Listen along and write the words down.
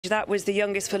That was the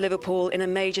youngest for Liverpool in a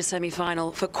major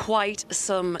semi-final for quite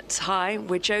some time.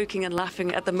 We're joking and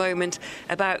laughing at the moment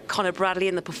about Conor Bradley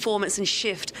and the performance and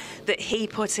shift that he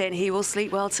put in. He will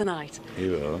sleep well tonight. He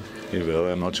will. He will.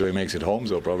 I'm not sure he makes it home,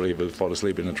 so probably he will fall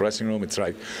asleep in the dressing room. It's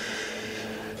like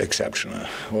exceptional.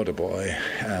 What a boy.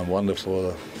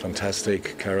 Wonderful,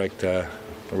 fantastic character,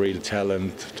 real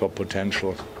talent, top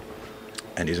potential.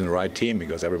 And he's in the right team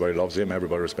because everybody loves him,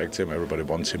 everybody respects him, everybody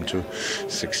wants him to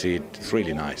succeed. It's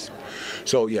really nice.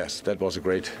 So yes, that was a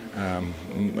great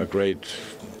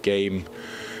game.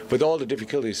 With all the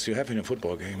difficulties you have in a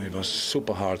football game, it was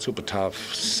super hard, super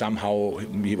tough. Somehow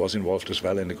he was involved as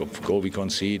well in the goal we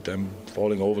concede,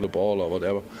 falling over the ball or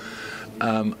whatever.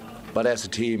 But as a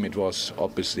team, it was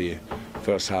obviously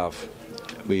first half.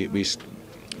 We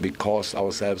caused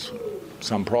ourselves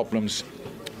some problems.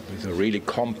 With a really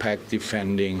compact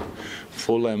defending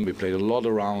Fulham, we played a lot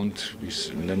around,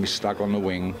 and then we stuck on the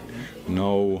wing.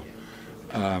 No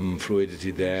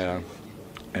fluidity there,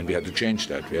 and we had to change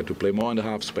that. We had to play more in the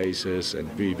half spaces,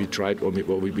 and we tried.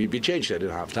 We changed that at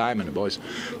half time, and the boys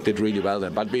did really well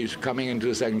then. But coming into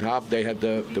the second half, they had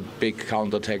the big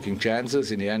counter-attacking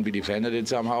chances. In the end, we defended it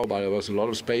somehow, but there was a lot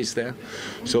of space there,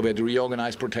 so we had to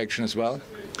reorganize protection as well.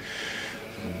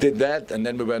 Did that, and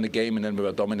then we were in the game, and then we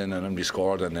were dominant, and then we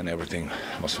scored, and then everything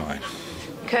was fine.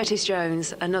 Curtis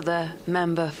Jones, another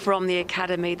member from the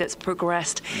academy that's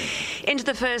progressed into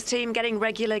the first team, getting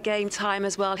regular game time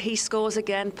as well. He scores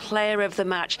again, player of the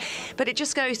match. But it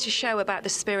just goes to show about the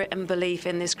spirit and belief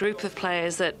in this group of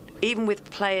players that even with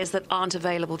players that aren't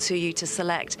available to you to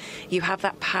select, you have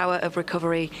that power of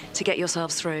recovery to get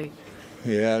yourselves through.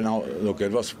 Yeah, no, look,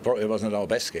 it wasn't our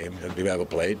best game that we've ever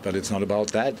played, but it's not about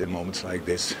that in moments like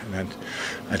this. And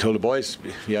I told the boys,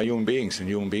 we are human beings, and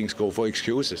human beings go for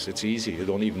excuses. It's easy. You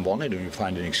don't even want it when you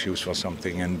find an excuse for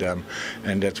something. And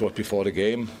that's what before the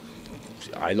game,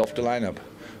 I loved the lineup.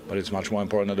 But it's much more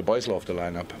important that the boys love the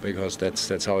lineup, because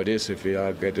that's how it is. If we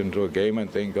get into a game and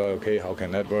think, oh, okay, how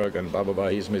can that work? And blah, blah, blah,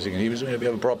 he's missing and we have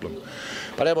a problem.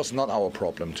 But that was not our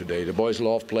problem today. The boys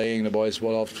loved playing. The boys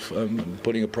loved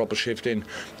putting a proper shift in.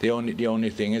 The only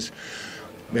thing is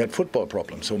we had football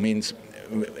problems. So it means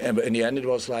in the end it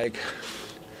was like,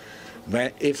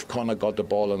 if Conor got the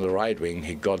ball on the right wing,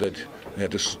 he got it. He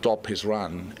had to stop his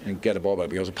run and get the ball back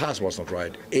because the pass was not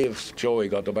right. If Joey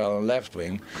got the ball on the left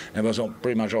wing, and it was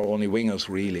pretty much our only wingers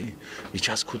really, we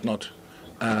just could not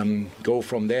go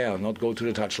from there, not go to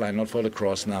the touchline, not for the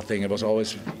cross, nothing. It was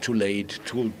always too late,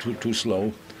 too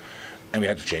slow. And we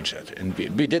had to change that, and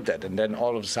we did that. And then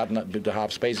all of a sudden, the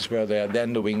half spaces were there.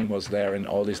 Then the wing was there, and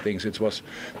all these things. It was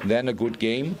then a good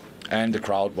game, and the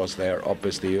crowd was there.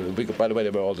 Obviously, by the way, they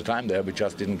were all the time there. We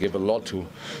just didn't give a lot to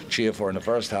cheer for in the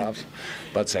first half,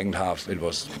 but second half it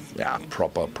was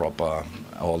proper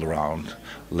all around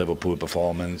Liverpool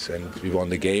performance, and we won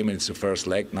the game. It's the first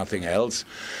leg, nothing else.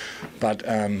 But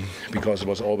because it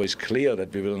was always clear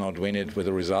that we will not win it with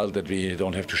a result that we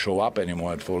don't have to show up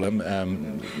anymore at Fulham,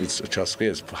 it's just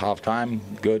clear. It's half time,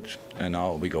 good, and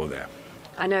now we go there.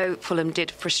 I know Fulham did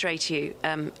frustrate you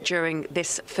during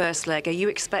this first leg. Are you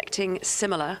expecting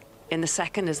similar in the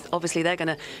second, as obviously they're going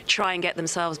to try and get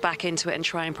themselves back into it and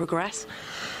try and progress?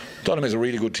 Tottenham is a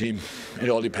really good team. It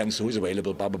all depends who's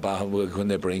available, blah, blah, blah, who can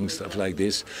they bring, stuff like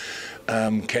this.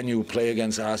 Can you play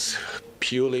against us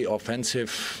purely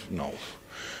offensive? No.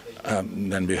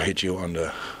 Then we hit you on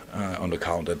the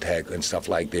counter-attack and stuff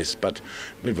like this. But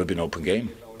it will be an open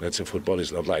game. That's a football.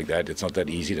 It's not like that. It's not that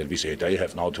easy that we say they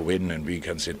have now to win and we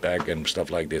can sit back and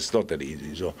stuff like this. It's not that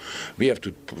easy. So we have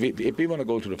to. If we want to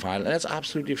go to the final, and that's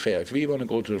absolutely fair. If we want to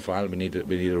go to the final, we need a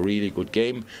really good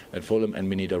game at Fulham, and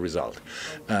we need a result.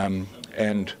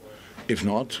 And if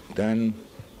not, then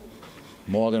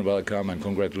more than welcome and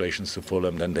congratulations to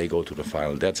Fulham. Then they go to the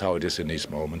final. That's how it is in these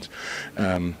moments.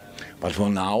 But for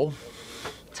now.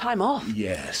 Time off.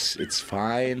 Yes, it's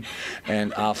fine.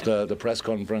 And after the press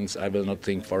conference, I will not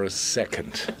think for a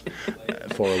second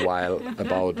for a while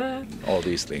about all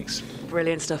these things.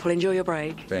 Brilliant stuff. Well, enjoy your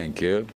break. Thank you.